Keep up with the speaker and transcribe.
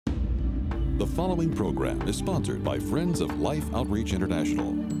The following program is sponsored by Friends of Life Outreach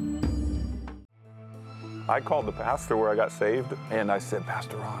International. I called the pastor where I got saved, and I said,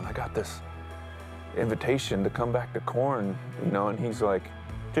 Pastor Ron, I got this invitation to come back to Corn, and he's like,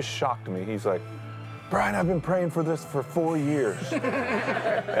 just shocked me. He's like, Brian, I've been praying for this for 4 years.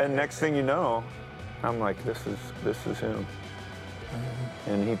 And next thing you know, I'm like, this is him.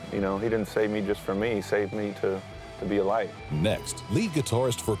 And he didn't save me just for me, he saved me to be a light. Next, lead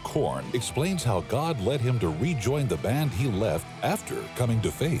guitarist for Korn explains how God led him to rejoin the band he left after coming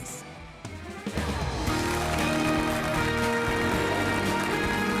to faith.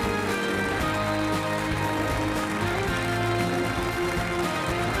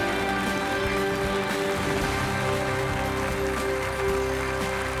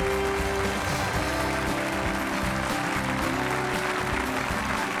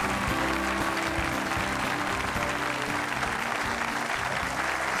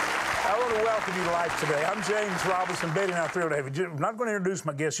 Today. I'm James Robison, Betty and I are thrilled to have you. I'm not going to introduce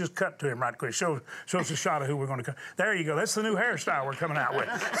my guest, just cut to him right quick. Show us a shot of who we're going to come. There you go. That's the new hairstyle we're coming out with.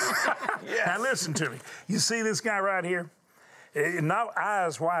 Yes. Now listen to me. You see this guy right here? Not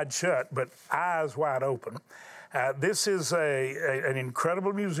eyes wide shut, but eyes wide open. This is an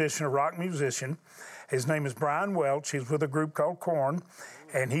incredible musician, a rock musician. His name is Brian Welch. He's with a group called Korn,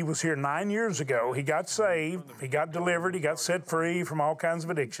 and he was here 9 years ago. He got saved, he got delivered, he got set free from all kinds of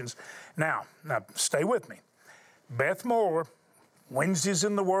addictions. Now, stay with me. Beth Moore, Wednesdays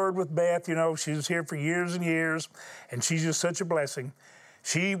in the Word with Beth, she was here for years and years, and she's just such a blessing.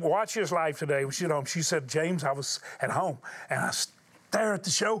 She watches live today when she's at home. She said, James, I was at home, and I there at the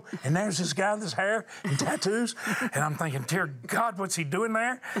show, and there's this guy with his hair and tattoos, and I'm thinking, dear God, what's he doing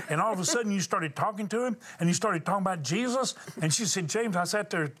there? And all of a sudden, you started talking to him, and you started talking about Jesus, and she said, James, I sat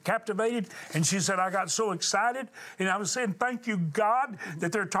there captivated, and she said, I got so excited, and I was saying, thank you, God,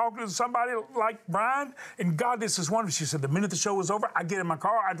 that they're talking to somebody like Brian, and God, this is wonderful. She said, the minute the show was over, I get in my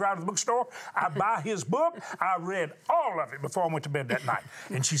car, I drive to the bookstore, I buy his book, I read all of it before I went to bed that night.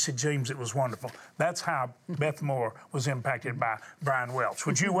 And she said, James, it was wonderful. That's how Beth Moore was impacted by Brian Welch.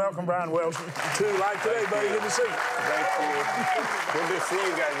 Would you welcome Brian Welch to Live Today, buddy? Good to see you. Thank you. Good to see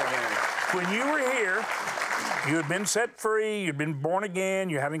you guys again. When you were here, you had been set free, you'd been born again,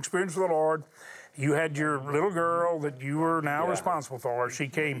 you had an experience with the Lord. You had your little girl that you were now responsible for. She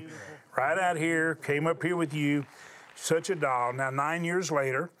came right out here, came up here with you. Such a doll. Now, 9 years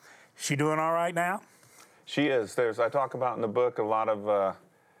later, she doing all right now? She is. I talk about in the book a lot of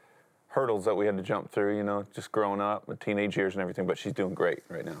hurdles that we had to jump through, just growing up, the teenage years and everything, but she's doing great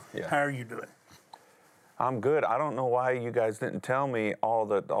right now. Yeah. How are you doing? I'm good. I don't know why you guys didn't tell me all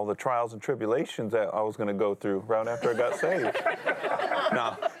the trials and tribulations that I was going to go through right after I got saved.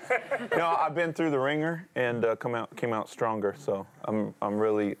 No, I've been through the ringer and came out stronger. So I'm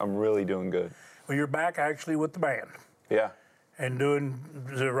really doing good. Well, you're back actually with the band. Yeah. And doing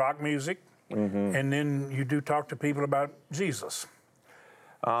the rock music, and then you do talk to people about Jesus.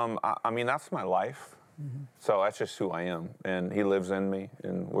 I mean, that's my life. So that's just who I am. And he lives in me.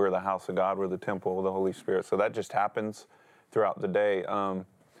 And we're the house of God. We're the temple of the Holy Spirit. So that just happens throughout the day.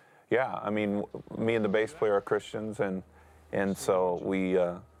 I mean, me and the bass player are Christians. And so we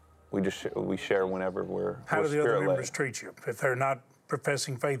share whenever we're How do the spirit-led. other members treat you? If they're not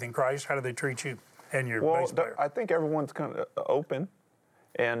professing faith in Christ, how do they treat you and your bass player? I think everyone's kind of open.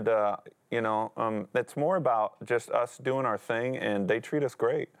 And, it's more about just us doing our thing, and they treat us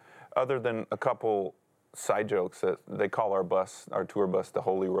great. Other than a couple side jokes that they call our tour bus, the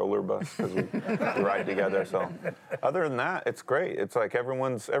Holy Roller Bus, because we ride together. So other than that, it's great. It's like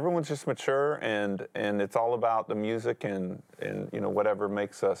everyone's just mature, and it's all about the music and whatever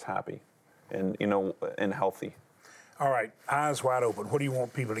makes us happy and healthy. All right, eyes wide open. What do you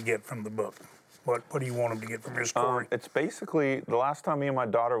want people to get from the book? What do you want them to get from your story? It's basically, the last time me and my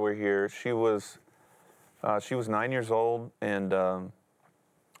daughter were here, she was 9 years old, and I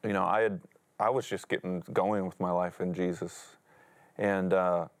was just getting going with my life in Jesus, and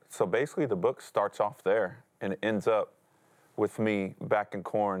so basically the book starts off there, and it ends up with me back in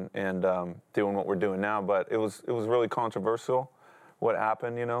Korn and doing what we're doing now. But it was really controversial what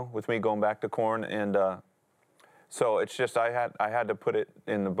happened, with me going back to Korn, and so it's just I had to put it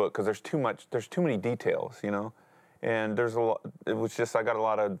in the book because there's too many details, and there's a lot. It was just I got a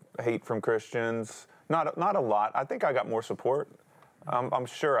lot of hate from Christians. Not a lot. I think I got more support. I'm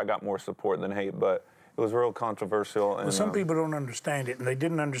sure I got more support than hate, but it was real controversial. And, well, some people don't understand it, and they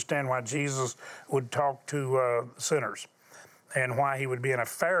didn't understand why Jesus would talk to sinners and why he would be in a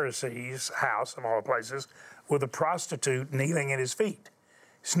Pharisee's house, of all places, with a prostitute kneeling at his feet.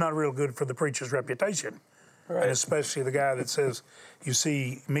 It's not real good for the preacher's reputation. And especially the guy that says, you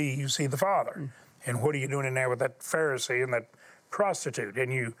see me, you see the Father. And what are you doing in there with that Pharisee and that prostitute?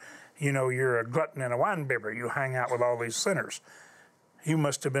 And you know, you're a glutton and a winebibber. You hang out with all these sinners. You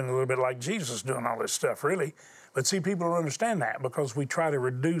must have been a little bit like Jesus doing all this stuff, really. But see, people don't understand that because we try to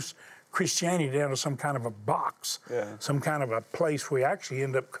reduce Christianity down to some kind of a box, some kind of a place where we actually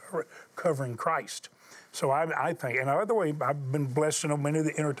end up covering Christ. So I think, and by the way, I've been blessed to know many of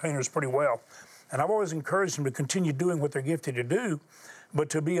the entertainers pretty well. And I've always encouraged them to continue doing what they're gifted to do, but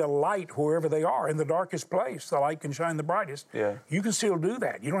to be a light wherever they are. In the darkest place, the light can shine the brightest. Yeah. You can still do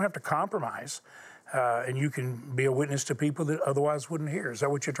that. You don't have to compromise. And you can be a witness to people that otherwise wouldn't hear. Is that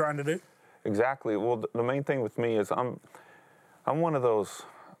what you're trying to do? Exactly. Well, the main thing with me is I'm one of those,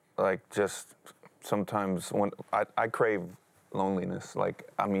 like, just sometimes when I crave loneliness. Like,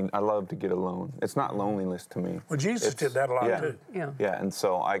 I mean, I love to get alone. It's not loneliness to me. Well, Jesus did that a lot too. Yeah, and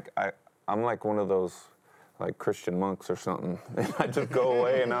so I'm like one of those, like, Christian monks or something. And I just go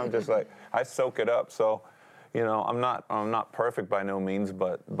away and I'm just like, I soak it up. So, you know, I'm not perfect by no means,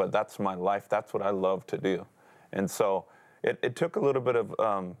 but that's my life. That's what I love to do. And so it took a little bit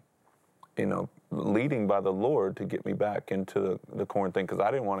of, you know, leading by the Lord to get me back into the corn thing, because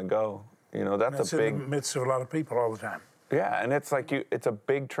I didn't want to go. You know, that's a big, in the midst of a lot of people all the time. Yeah, and it's like it's a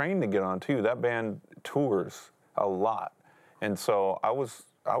big train to get on too. That band tours a lot, and so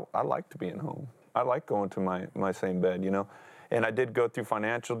I like to be at home. I like going to my same bed, you know. And I did go through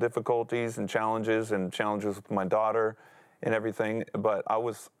financial difficulties and challenges with my daughter and everything, but I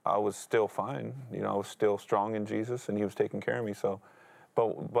was still fine. You know, I was still strong in Jesus, and He was taking care of me. So,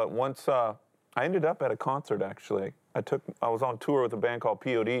 but once I ended up at a concert, actually. I was on tour with a band called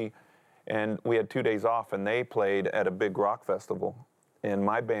POD, and we had 2 days off, and they played at a big rock festival, and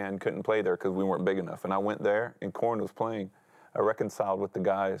my band couldn't play there because we weren't big enough. And I went there, and Korn was playing. I reconciled with the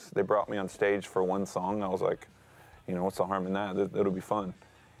guys. They brought me on stage for one song. I was like, you know, what's the harm in that? It'll be fun.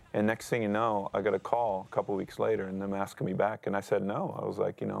 And next thing you know, I got a call a couple weeks later, and them asking me back, and I said no. I was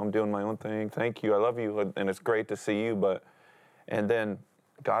like, you know, I'm doing my own thing. Thank you. I love you, and it's great to see you. And then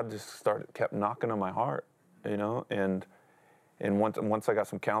God just kept knocking on my heart, you know, and once I got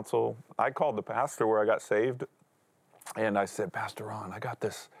some counsel, I called the pastor where I got saved, and I said, Pastor Ron, I got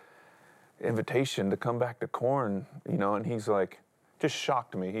this invitation to come back to Korn, you know, and he's like, just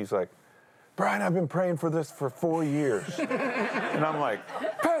shocked me. He's like, Brian, I've been praying for this for 4 years. And I'm like,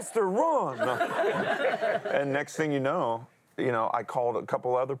 Pastor Ron. And next thing you know, I called a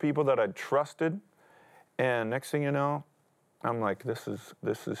couple other people that I trusted, and next thing you know, I'm like, this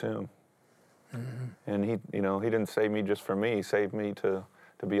is him. Mm-hmm. And he didn't save me just for me. He saved me to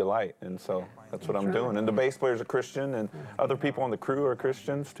be a light. And so that's what I'm doing. And the bass player's a Christian, and other people on the crew are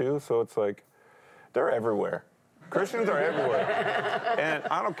Christians too. So it's like, they're everywhere. Christians are everywhere. And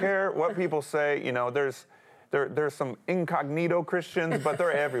I don't care what people say, you know, there's some incognito Christians, but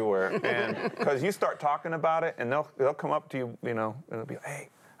they're everywhere. And because you start talking about it, and they'll come up to you, you know, and they'll be like, hey,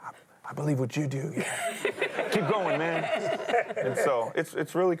 I believe what you do. Yeah. Keep going, man. And so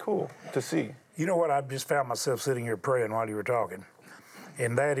it's really cool to see. You know what? I just found myself sitting here praying while you were talking.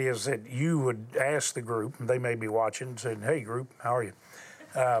 And that is that you would ask the group, and they may be watching, saying, hey, group, how are you?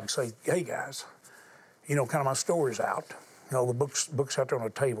 Say, hey, guys, you know, kind of my story's out. You know, the book's out there on the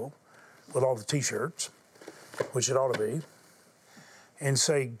table with all the T-shirts, which it ought to be. And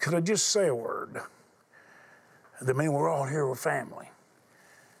say, could I just say a word? That means we're all here, we're family.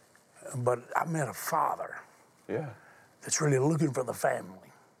 But I met a father that's really looking for the family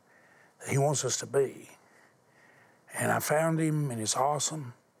that he wants us to be. And I found him, and it's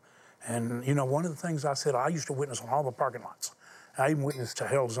awesome. And, you know, one of the things I said, I used to witness on all the parking lots. I even witnessed to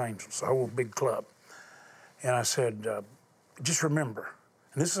Hell's Angels, a whole big club. And I said, just remember,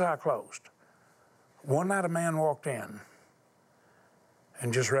 and this is how I closed. One night a man walked in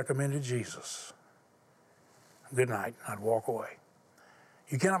and just recommended Jesus. Good night, and I'd walk away.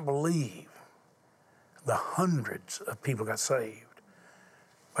 You cannot believe the hundreds of people got saved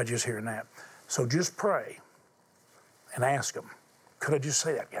by just hearing that. So just pray and ask them, could I just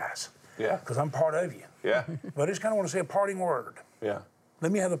say that, guys? Yeah. Because I'm part of you. Yeah. But I just kind of want to say a parting word. Yeah.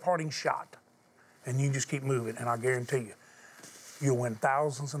 Let me have the parting shot. And you just keep moving, and I guarantee you, you'll win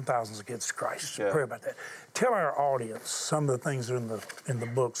thousands and thousands of kids to Christ. So pray about that. Tell our audience some of the things that are in the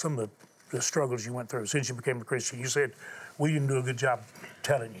book, some of the struggles you went through since you became a Christian. You said, we didn't do a good job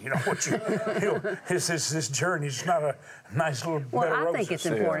telling you, what this journey is not a nice little bed of roses. Well, I think it's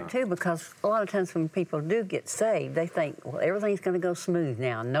important, too, because a lot of times when people do get saved, they think, well, everything's going to go smooth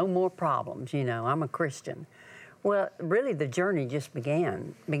now, no more problems, I'm a Christian. Well, really, the journey just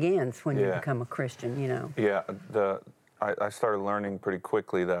begins when you become a Christian, Yeah, I started learning pretty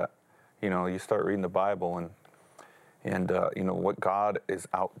quickly that, you know, you start reading the Bible, and you know, what God is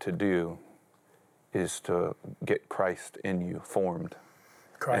out to do is to get Christ in you formed.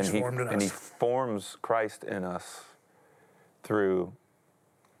 Christ formed in us. And he forms Christ in us through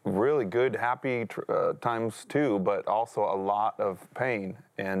really good, happy times too, but also a lot of pain.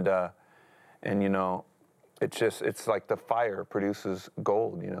 And you know, it's like the fire produces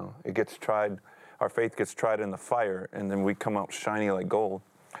gold, you know. It gets tried, our faith gets tried in the fire, and then we come out shiny like gold.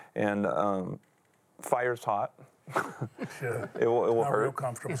 And fire's hot. Sure. It will Not hurt. real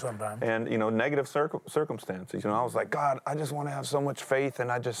comfortable sometimes. And, you know, negative circumstances. You know, I was like, God, I just want to have so much faith,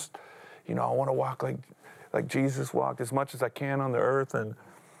 and I just, you know, I want to walk like Jesus walked as much as I can on the earth, and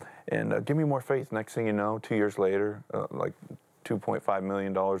give me more faith. Next thing you know, 2 years later, like $2.5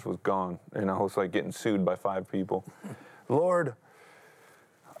 million was gone, and I was like getting sued by 5 people. Lord,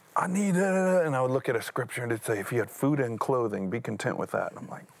 I need it. And I would look at a scripture and it'd say, if you had food and clothing, be content with that. And I'm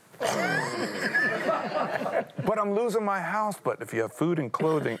like, but I'm losing my house. But if you have food and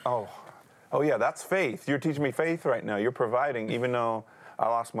clothing, oh yeah, that's faith. You're teaching me faith right now. You're providing, even though I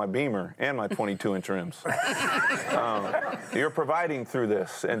lost my Beamer and my 22-inch rims. You're providing through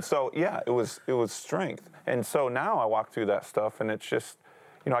this. And so, yeah, it was strength. And so now I walk through that stuff, and it's just,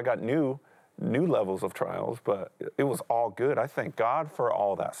 you know, I got new levels of trials, but it was all good. I thank God for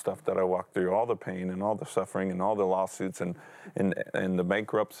all that stuff that I walked through, all the pain and all the suffering and all the lawsuits and the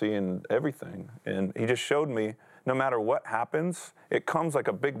bankruptcy and everything. And he just showed me, no matter what happens, it comes like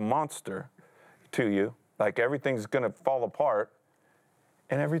a big monster to you. Like everything's going to fall apart,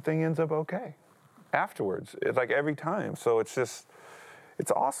 and everything ends up okay afterwards. It's like every time. So it's just,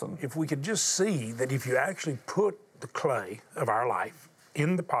 it's awesome. If we could just see that if you actually put the clay of our life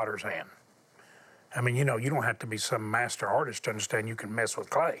in the potter's hand, I mean, you know, you don't have to be some master artist to understand you can mess with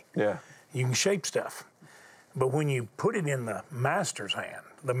clay. Yeah. You can shape stuff. But when you put it in the master's hand,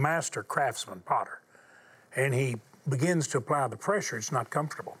 the master craftsman potter, and he begins to apply the pressure, it's not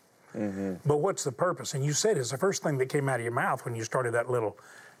comfortable. Mm-hmm. But what's the purpose? And you said it's the first thing that came out of your mouth when you started that little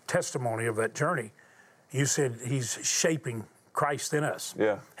testimony of that journey. You said he's shaping Christ in us.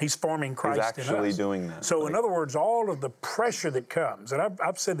 Yeah. He's forming Christ in us. He's actually doing that. So in other words, all of the pressure that comes, and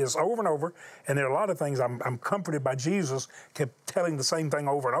I've said this over and over, and there are a lot of things I'm comforted by Jesus kept telling the same thing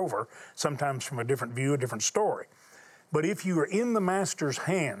over and over, sometimes from a different view, a different story. But if you are in the Master's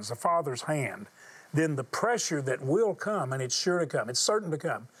hands, the Father's hand, then the pressure that will come, and it's sure to come, it's certain to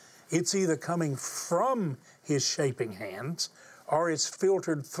come, it's either coming from his shaping hands or it's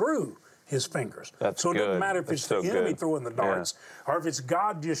filtered through his fingers. That's so it good. doesn't matter if That's it's so the enemy good. throwing the darts or if it's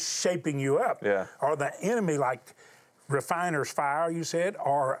God just shaping you up or the enemy like refiner's fire, you said,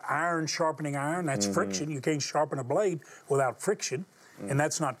 or iron sharpening iron. That's friction. You can't sharpen a blade without friction. And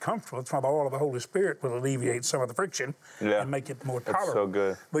that's not comfortable. That's why the oil of the Holy Spirit will alleviate some of the friction and make it more tolerable. That's so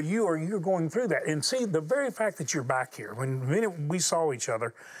good. But you're going through that. And see, the very fact that you're back here, when the minute we saw each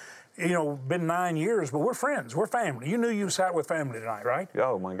other, you know, been 9 years, but we're friends, we're family. You knew you sat with family tonight, right?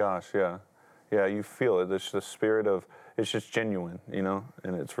 Oh my gosh, yeah. Yeah, you feel it. It's the spirit of, it's just genuine, you know,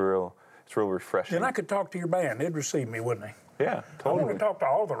 and it's real refreshing. And I could talk to your band. They'd receive me, wouldn't they? Yeah, I totally. want to talk to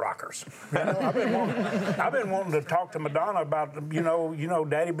all the rockers. You know, I've been wanting to talk to Madonna about, you know,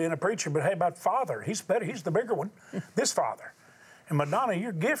 Daddy being a preacher, but hey, about Father. He's better. He's the bigger one. This Father. And Madonna,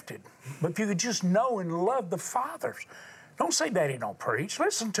 you're gifted. But if you could just know and love the fathers. Don't say Daddy don't preach.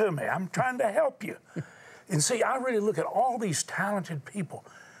 Listen to me. I'm trying to help you. And see, I really look at all these talented people.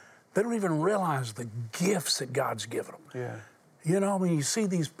 They don't even realize the gifts that God's given them. Yeah. You know, when you see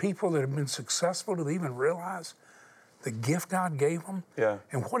these people that have been successful, do they even realize the gift God gave them? Yeah.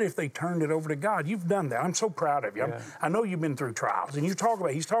 And what if they turned it over to God? You've done that. I'm so proud of you. Yeah. I know you've been through trials. And he's talking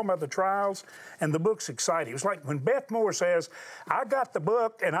about the trials, and the book's exciting. It's like when Beth Moore says, I got the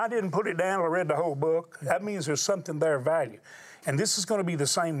book, and I didn't put it down, I read the whole book. That means there's something there of value. And this is going to be the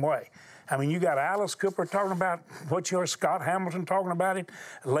same way. I mean, you got Alice Cooper talking about Scott Hamilton talking about it,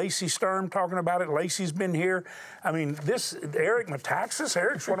 Lacey Sturm talking about it. Lacey's been here. I mean, Eric Metaxas,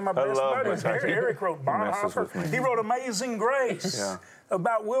 Eric's one of my best buddies. Eric wrote Bonhoeffer. He wrote Amazing Grace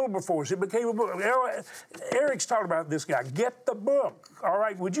about Wilberforce. It became a book. Eric's talking about this guy. Get the book. All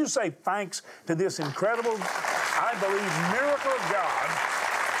right, would you say thanks to this incredible, I believe, miracle of God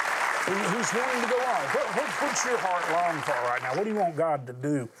who's willing to go on? What's your heart long for right now? What do you want God to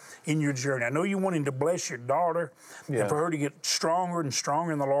do in your journey? I know you want him to bless your daughter and for her to get stronger and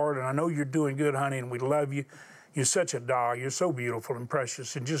stronger in the Lord. And I know you're doing good, honey, and we love you. You're such a doll. You're so beautiful and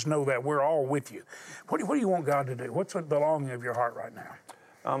precious. And just know that we're all with you. What do you want God to do? What's the longing of your heart right now?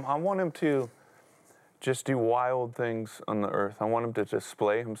 I want him to just do wild things on the earth. I want him to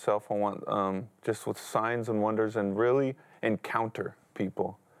display himself. I want just with signs and wonders and really encounter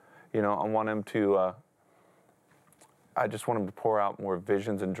people. You know, I want him to, I just want him to pour out more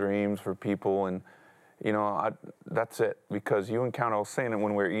visions and dreams for people. And, you know, that's it. Because you encounter, I was saying it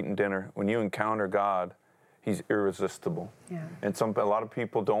when we were eating dinner, when you encounter God, he's irresistible. Yeah. And a lot of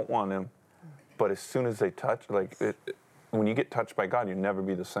people don't want him. But as soon as they touch, when you get touched by God, you'll never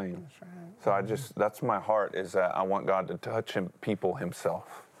be the same. That's right. So that's my heart, is that I want God to touch people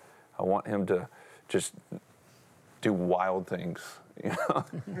himself. I want him to just do wild things. You know?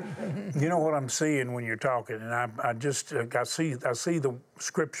 You know what I'm seeing when you're talking, and I see the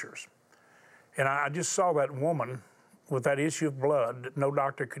scriptures, and I just saw that woman with that issue of blood that no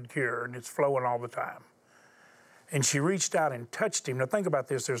doctor could cure, and it's flowing all the time. And she reached out and touched him. Now think about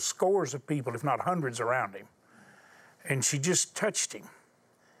this, there's scores of people, if not hundreds, around him. And she just touched him.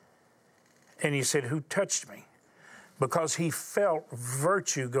 And he said, "Who touched me?" Because he felt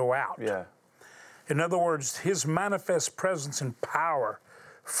virtue go out. Yeah. In other words, his manifest presence and power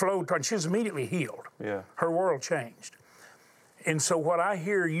flowed toward, she was immediately healed. Yeah. Her world changed. And so what I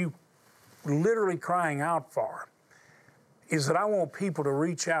hear you literally crying out for is that I want people to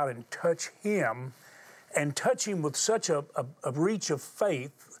reach out and touch him, and touch him with such a reach of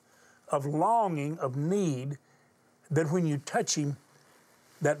faith, of longing, of need, that when you touch him,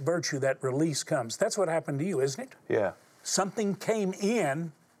 that virtue, that release comes. That's what happened to you, isn't it? Yeah. Something came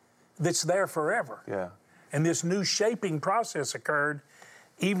in that's there forever. Yeah. And this new shaping process occurred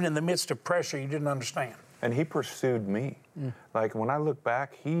even in the midst of pressure you didn't understand. And he pursued me. Mm. Like, when I look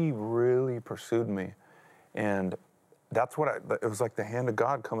back, he really pursued me. And that's what it was like the hand of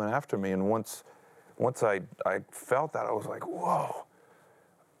God coming after me. And once I felt that, I was like, whoa,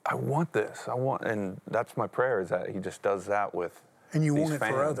 I want this. And that's my prayer, is that he just does that with And you these want it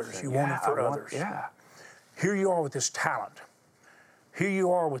fans. for others. You want it for others. Yeah. Here you are with this talent. Here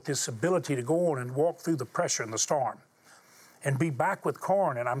you are with this ability to go on and walk through the pressure and the storm and be back with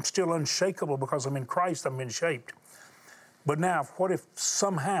corn, and I'm still unshakable because I'm in Christ, I'm been shaped. But now, what if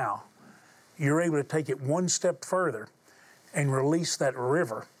somehow you're able to take it one step further and release that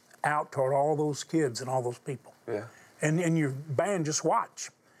river out toward all those kids and all those people? Yeah. And your band, just watch.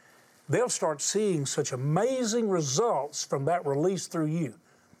 They'll start seeing such amazing results from that release through you.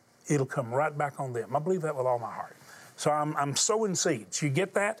 It'll come right back on them. I believe that with all my heart. So I'm sowing seeds. You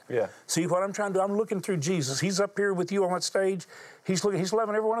get that? Yeah. See what I'm trying to do? I'm looking through Jesus. He's up here with you on that stage. He's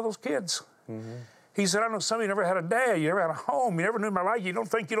loving every one of those kids. Mm-hmm. He said, "I know some of you never had a dad. You never had a home. You never knew my life. You don't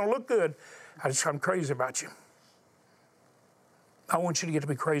think you don't look good. I'm crazy about you. I want you to get to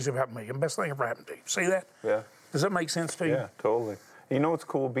be crazy about me. The best thing ever happened to you." See that? Yeah. Does that make sense to you? Yeah, totally. You know what's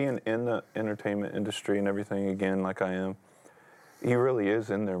cool? Being in the entertainment industry and everything again, like I am, he really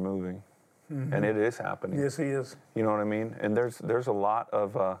is in there moving. Mm-hmm. And it is happening. Yes, he is. You know what I mean? And there's a lot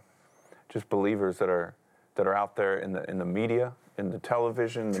of just believers that are out there in the media, in the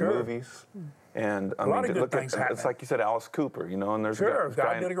television, the movies. And a lot of good things happen. It's like you said, Alice Cooper, you know, and there's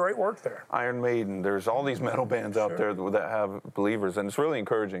God did a great work there. Iron Maiden. There's all these metal bands out there that have believers, and it's really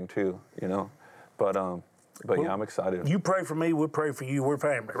encouraging too, you know. But yeah, I'm excited. You pray for me, we'll pray for you. We're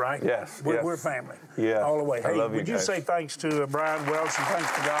family, right? Yes. We're family. Yeah. All the way. Hey, would you say thanks to Brian Welch and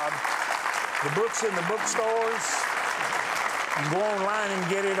thanks to God? The book's in the bookstores. You can go online and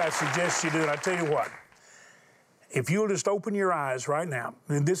get it. I suggest you do it. I tell you what, if you'll just open your eyes right now,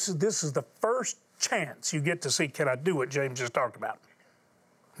 and this is the first chance you get to see, can I do what James just talked about,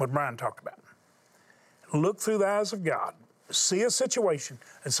 what Brian talked about. Look through the eyes of God. See a situation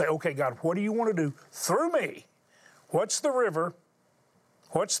and say, okay, God, what do you want to do through me? What's the river?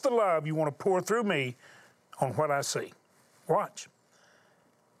 What's the love you want to pour through me on what I see? Watch.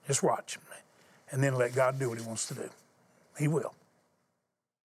 Just watch. And then let God do what he wants to do. He will.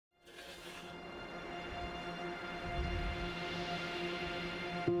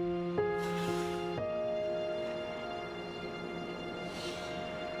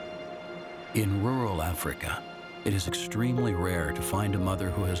 In rural Africa, it is extremely rare to find a mother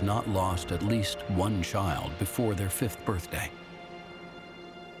who has not lost at least one child before their 5th birthday.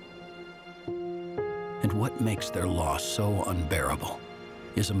 And what makes their loss so unbearable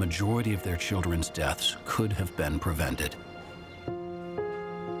is a majority of their children's deaths could have been prevented.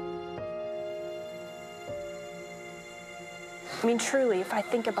 I mean, truly, if I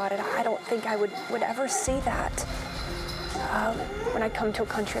think about it, I don't think I would ever see that. When I come to a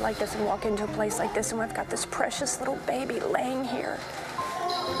country like this and walk into a place like this and I've got this precious little baby laying here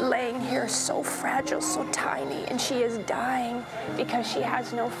so fragile, so tiny, and she is dying because she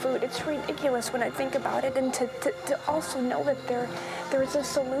has no food. It's ridiculous when I think about it, and to also know that there is a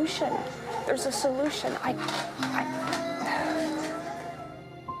solution. There's a solution.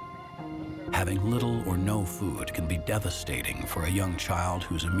 having little or no food can be devastating for a young child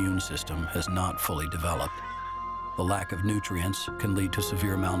whose immune system has not fully developed. The lack of nutrients can lead to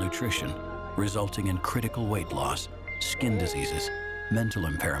severe malnutrition, resulting in critical weight loss, skin diseases, mental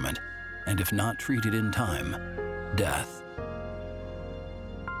impairment, and if not treated in time, death.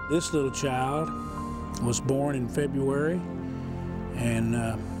 This little child was born in February and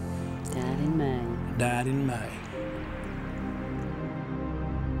died in May.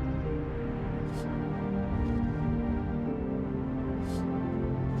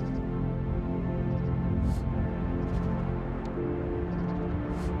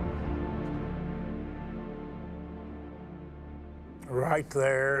 Right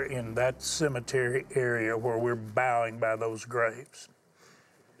there in that cemetery area where we're bowing by those graves.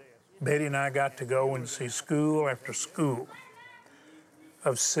 Betty and I got to go and see school after school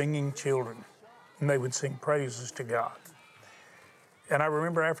of singing children, and they would sing praises to God. And I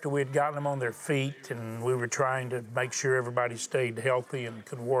remember after we had gotten them on their feet and we were trying to make sure everybody stayed healthy and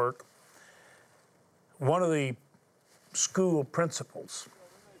could work, one of the school principals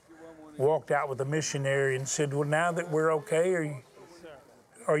walked out with a missionary and said, well, now that we're okay,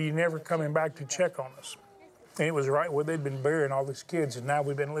 are you never coming back to check on us? And it was right where they'd been burying all these kids, and now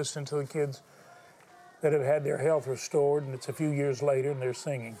we've been listening to the kids that have had their health restored, and it's a few years later, and they're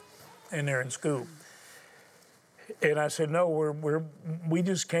singing, and they're in school. And I said, no, we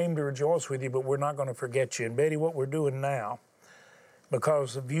just came to rejoice with you, but we're not going to forget you. And Betty, what we're doing now,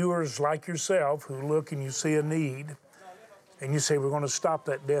 because the viewers like yourself who look and you see a need, and you say, we're going to stop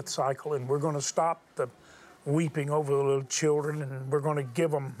that death cycle, and we're going to stop the weeping over the little children, and we're going to give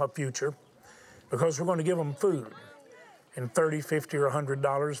them a future, because we're going to give them food. And $30, $50, or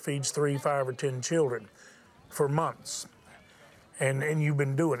 $100 feeds 3, 5, or 10 children for months. And you've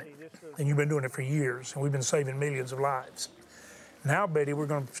been doing it. And you've been doing it for years. And we've been saving millions of lives. Now, Betty, we're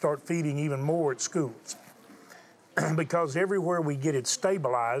going to start feeding even more at schools. Because everywhere we get it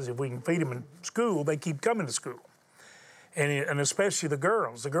stabilized, if we can feed them in school, they keep coming to school. And especially the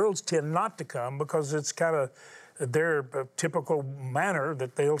girls. The girls tend not to come because it's kind of their typical manner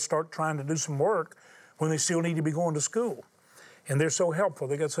that they'll start trying to do some work when they still need to be going to school. And they're so helpful.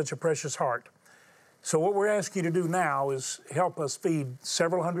 They got such a precious heart. So what we're asking you to do now is help us feed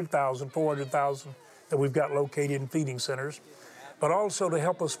several 100,000, 400,000 that we've got located in feeding centers, but also to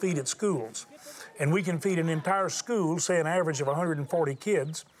help us feed at schools. And we can feed an entire school, say an average of 140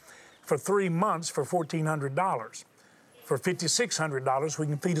 kids, for 3 months for $1,400. For $5,600, we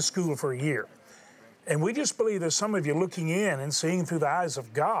can feed a school for a year. And we just believe there's some of you looking in and seeing through the eyes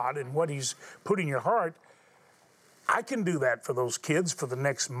of God and what He's put in your heart. I can do that for those kids for the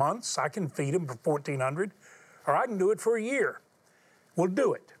next months. I can feed them for $1,400, or I can do it for a year. We'll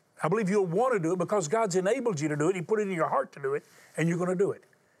do it. I believe you'll want to do it because God's enabled you to do it. He put it in your heart to do it, and you're going to do it.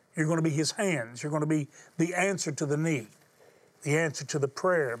 You're going to be His hands. You're going to be the answer to the need, the answer to the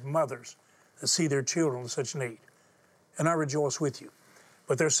prayer of mothers that see their children in such need. And I rejoice with you.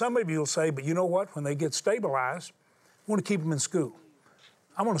 But there's some of you who'll say, but you know what? When they get stabilized, I want to keep them in school.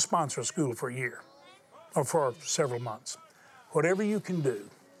 I want to sponsor a school for a year or for several months. Whatever you can do,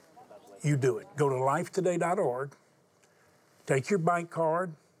 you do it. Go to lifetoday.org, take your bank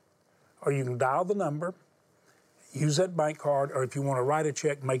card, or you can dial the number, use that bank card, or if you want to write a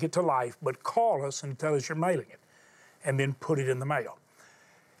check, make it to Life, but call us and tell us you're mailing it, and then put it in the mail.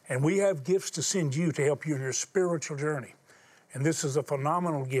 And we have gifts to send you to help you in your spiritual journey. And this is a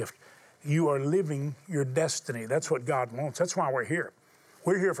phenomenal gift. You are living your destiny. That's what God wants. That's why we're here.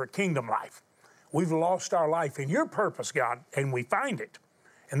 We're here for kingdom life. We've lost our life in your purpose, God, and we find it.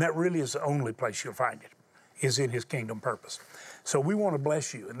 And that really is the only place you'll find it, is in His kingdom purpose. So we want to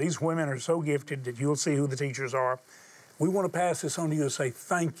bless you. And these women are so gifted that you'll see who the teachers are. We want to pass this on to you and say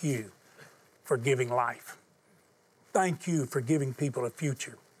thank you for giving life. Thank you for giving people a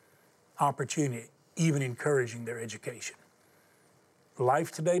future, opportunity, even encouraging their education.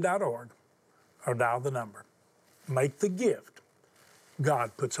 Lifetoday.org, or dial the number. Make the gift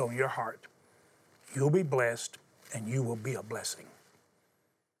God puts on your heart. You'll be blessed, and you will be a blessing.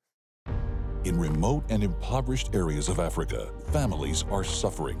 In remote and impoverished areas of Africa, families are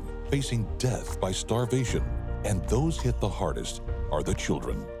suffering, facing death by starvation, and those hit the hardest are the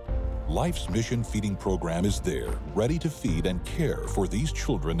children. Life's Mission Feeding Program is there, ready to feed and care for these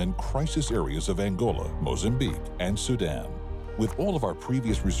children in crisis areas of Angola, Mozambique, and Sudan. With all of our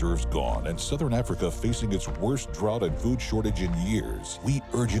previous reserves gone and Southern Africa facing its worst drought and food shortage in years, we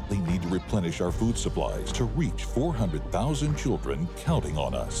urgently need to replenish our food supplies to reach 400,000 children counting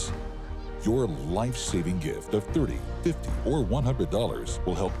on us. Your life-saving gift of $30, $50, or $100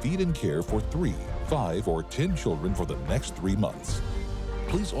 will help feed and care for 3, 5, or 10 children for the next 3 months.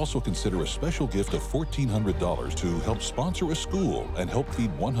 Please also consider a special gift of $1,400 to help sponsor a school and help feed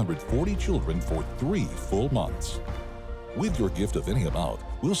 140 children for 3 full months. With your gift of any amount,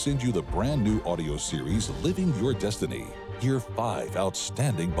 we'll send you the brand new audio series, Living Your Destiny. Hear 5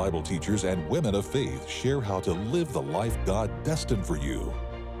 outstanding Bible teachers and women of faith share how to live the life God destined for you.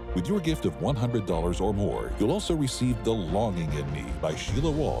 With your gift of $100 or more, you'll also receive The Longing in Me by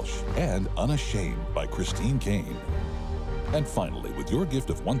Sheila Walsh and Unashamed by Christine Kane. And finally, with your gift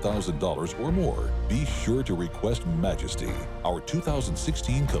of $1,000 or more, be sure to request Majesty, our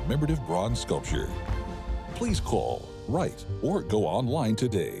 2016 commemorative bronze sculpture. Please call, write, or go online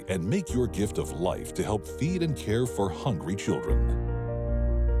today and make your gift of life to help feed and care for hungry children.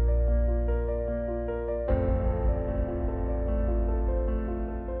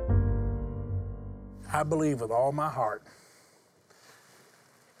 I believe with all my heart,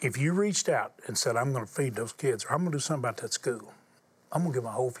 if you reached out and said, I'm going to feed those kids, or I'm going to do something about that school, I'm going to give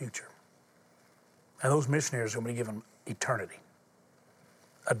them a whole future. And those missionaries are going to be given eternity,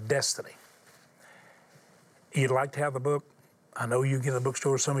 a destiny. You'd like to have the book? I know you get in the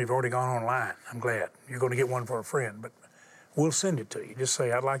bookstore. Some of you have already gone online. I'm glad. You're going to get one for a friend, but we'll send it to you. Just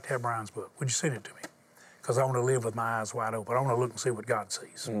say, I'd like to have Brian's book. Would you send it to me? Because I want to live with my eyes wide open. I want to look and see what God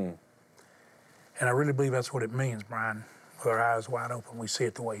sees. And I really believe that's what it means, Brian. With our eyes wide open, we see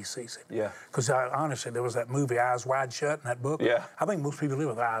it the way He sees it. Yeah. Because honestly, there was that movie, Eyes Wide Shut, in that book. Yeah. I think most people live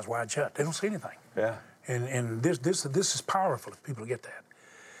with their eyes wide shut. They don't see anything. Yeah. And this is powerful if people get that.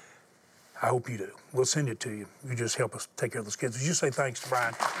 I hope you do. We'll send it to you. You just help us take care of those kids. Would you say thanks to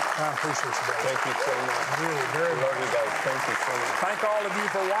Brian? Brian, appreciate you, brother. Thank you so much. Really, very much. Love you guys. Thank you so much. Thank all of you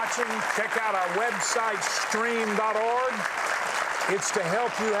for watching. Check out our website, stream.org. It's to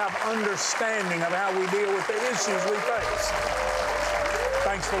help you have understanding of how we deal with the issues we face.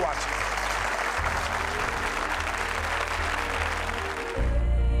 Thanks for watching.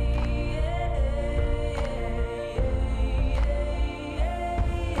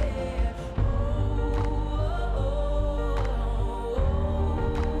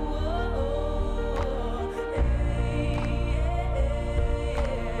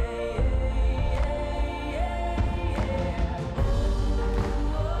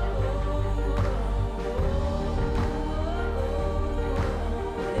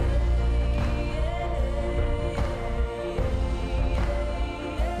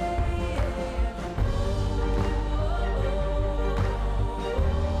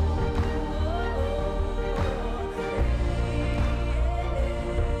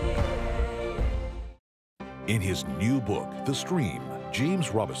 In his new book, The Stream, James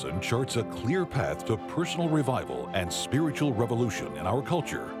Robison charts a clear path to personal revival and spiritual revolution in our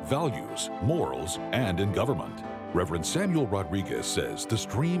culture, values, morals, and in government. Reverend Samuel Rodriguez says The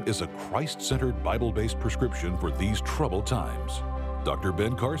Stream is a Christ-centered, Bible-based prescription for these troubled times. Dr.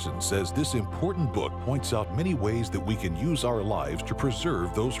 Ben Carson says this important book points out many ways that we can use our lives to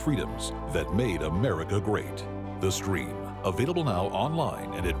preserve those freedoms that made America great. The Stream, available now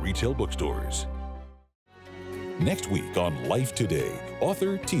online and at retail bookstores. Next week on Life Today,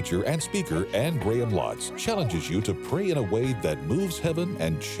 author, teacher, and speaker Ann Graham Lotz challenges you to pray in a way that moves heaven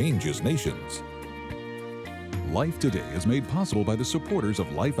and changes nations. Life Today is made possible by the supporters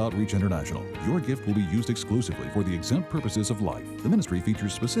of Life Outreach International. Your gift will be used exclusively for the exempt purposes of life. The ministry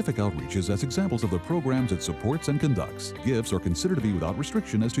features specific outreaches as examples of the programs it supports and conducts. Gifts are considered to be without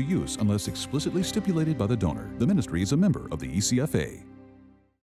restriction as to use unless explicitly stipulated by the donor. The ministry is a member of the ECFA.